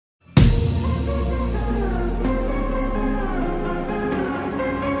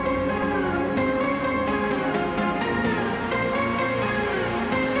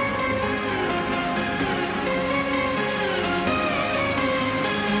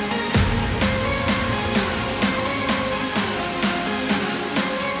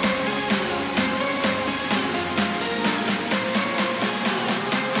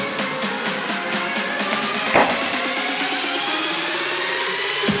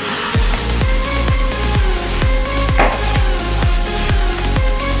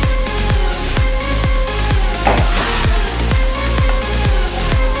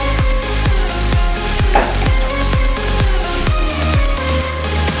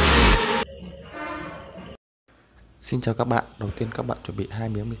Xin chào các bạn, đầu tiên các bạn chuẩn bị 2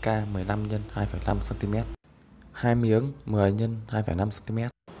 miếng mica 15 x 2,5 cm, 2 miếng 10 x 2,5 cm.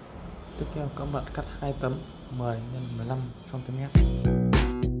 Tiếp theo các bạn cắt 2 tấm 10 x 15 cm.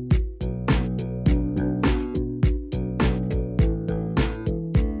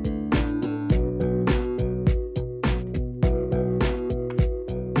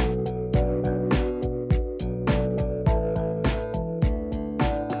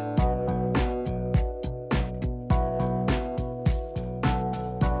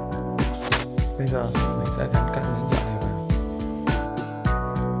 Bây giờ mình sẽ gắn các miếng nhựa này vào.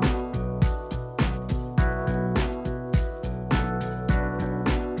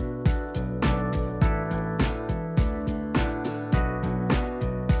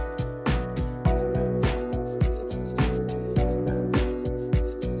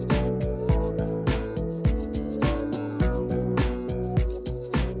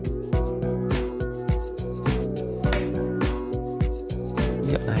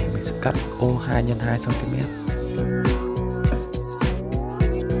 Nhựa này mình sẽ cắt ô 2 x 2 cm.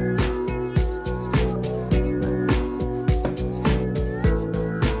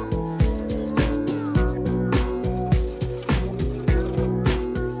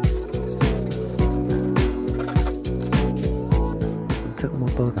 Chiếc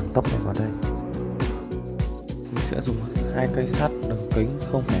motor giảm tốc này vào đây. Mình sẽ dùng 2 cây sắt đường kính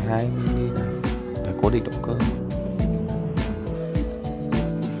 0,2 mm này để cố định động cơ.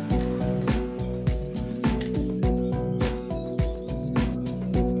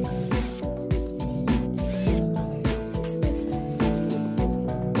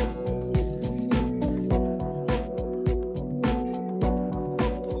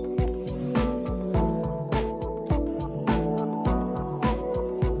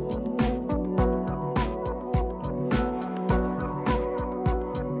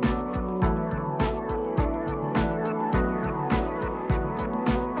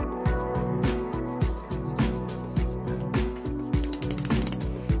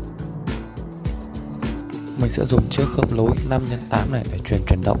 Mình sẽ dùng chiếc khớp nối 5x8 này để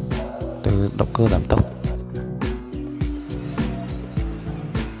chuyển động từ động cơ giảm tốc.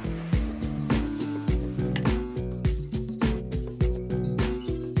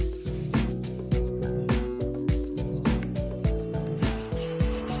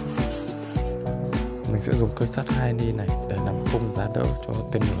 Mình sẽ dùng cây sắt 2 ly này để làm khung giá đỡ cho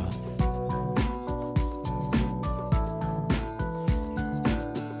tên lửa.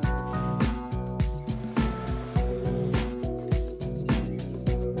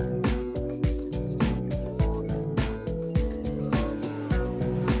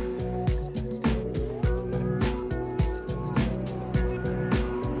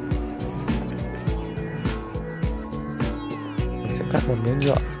 Sẽ cắt một miếng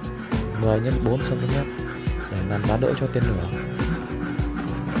nhựa 10 x 4 cm để làm giá đỡ cho tên lửa.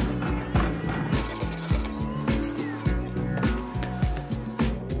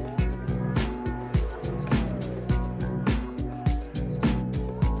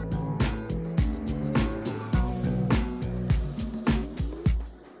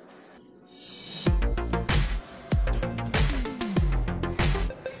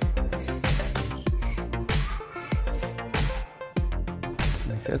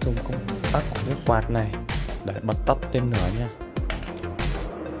 Sẽ dùng công tắc của cái quạt này để bật tắt tên lửa nha.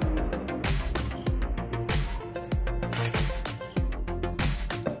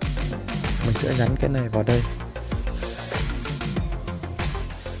 Mình sẽ gắn cái này vào đây.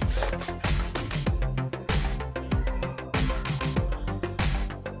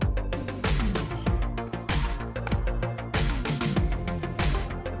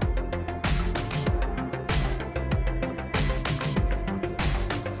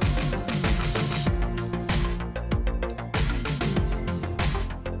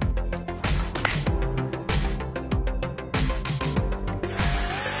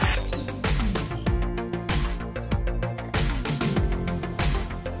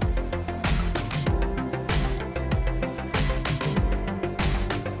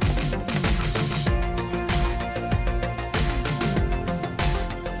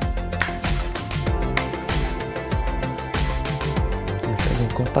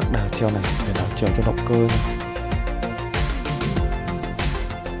 Công tắc đảo chiều này để đảo chiều cho động cơ nha.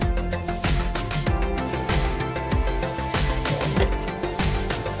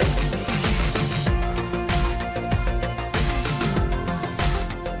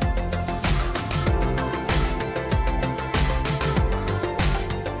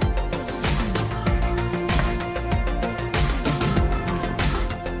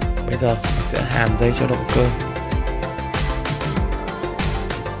 Bây giờ mình sẽ hàn dây cho động cơ.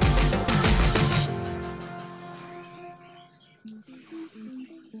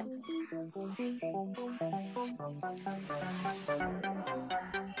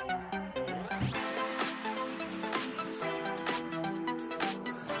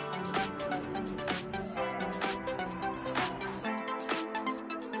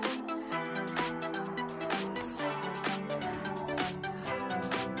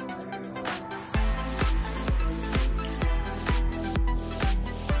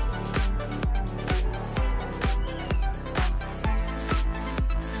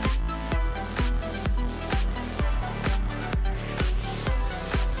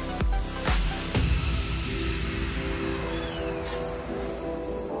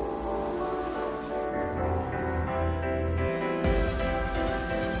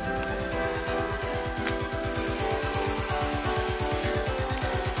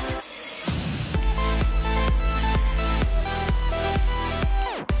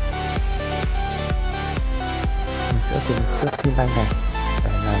 trên chiếc xilanh này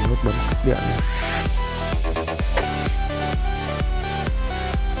để làm nút bấm cắt điện này.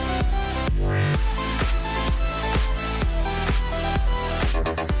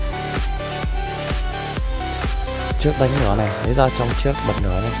 Chiếc đánh lửa này lấy ra trong chiếc bật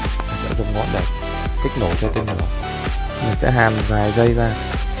lửa này, mình sẽ dùng ngọn để kích nổ cho tên lửa. Mình sẽ hàn vài dây ra.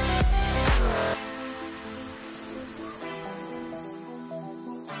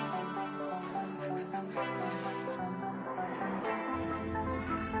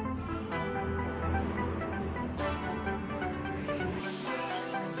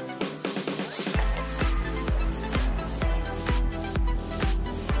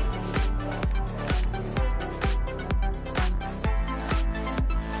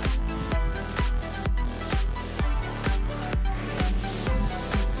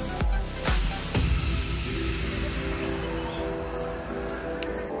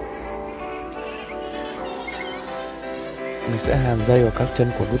 Mình sẽ hàn dây vào các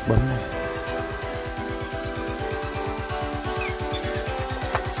chân của nút bấm này.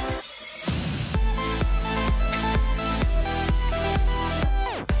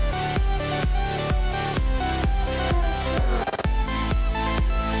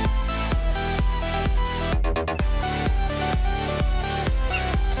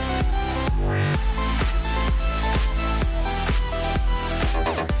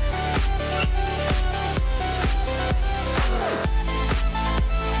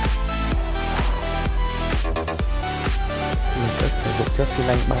 Chiếc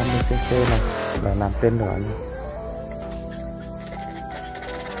xilanh 30cc này là làm tên lửa này.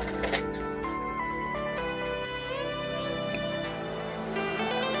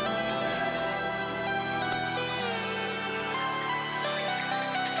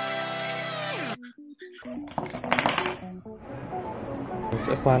 Mình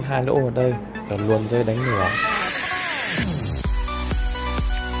sẽ khoan 2 lỗ ở đây để luồn dây đánh lửa.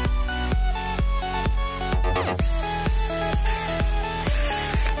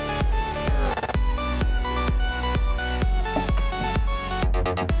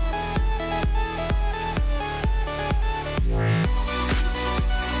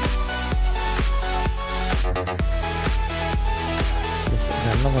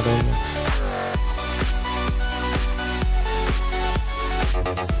 Nó vào đây nha.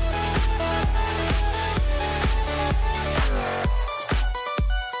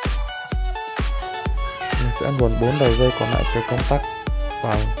 Mình sẽ luồn 4 đầu dây còn lại từ công tắc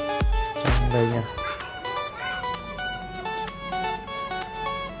vào trong đây nha.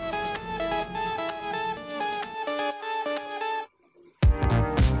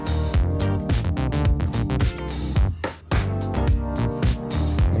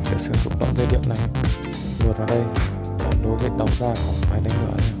 Sử dụng đoạn dây điện này luồn vào đây để nối với đầu ra của máy đánh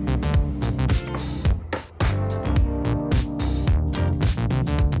lửa này.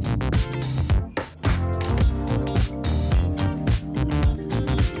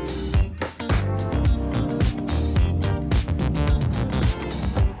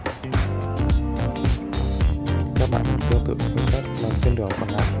 Các bạn tương tự với các làm tên lửa còn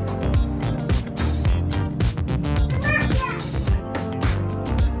lại.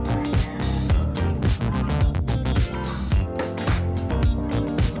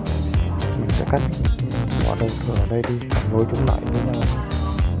 Cắt bỏ đầu thừa ở đây đi, nối chúng lại với nhau.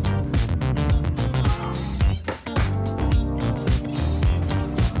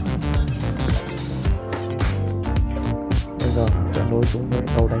 Bây giờ sẽ nối chúng với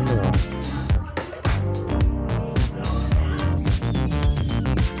đầu đánh lửa.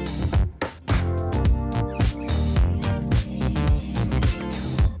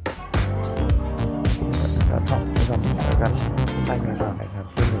 Đã xong, bây giờ mình sẽ gắn tay này vào để làm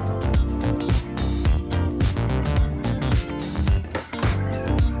tên lửa.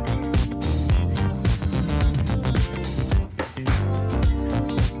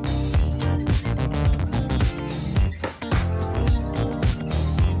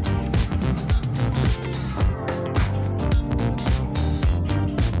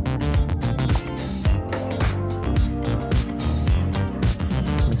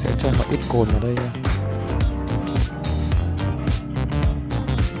 Sẽ cho một ít cồn vào đây nha.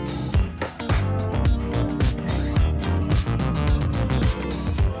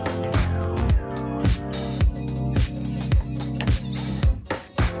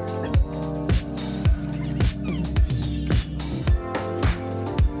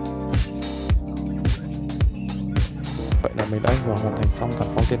 Vậy là mình đã vừa hoàn thành xong sản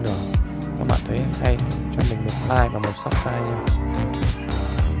phẩm tên lửa. Các bạn thấy hay cho mình một like và một subscribe nha.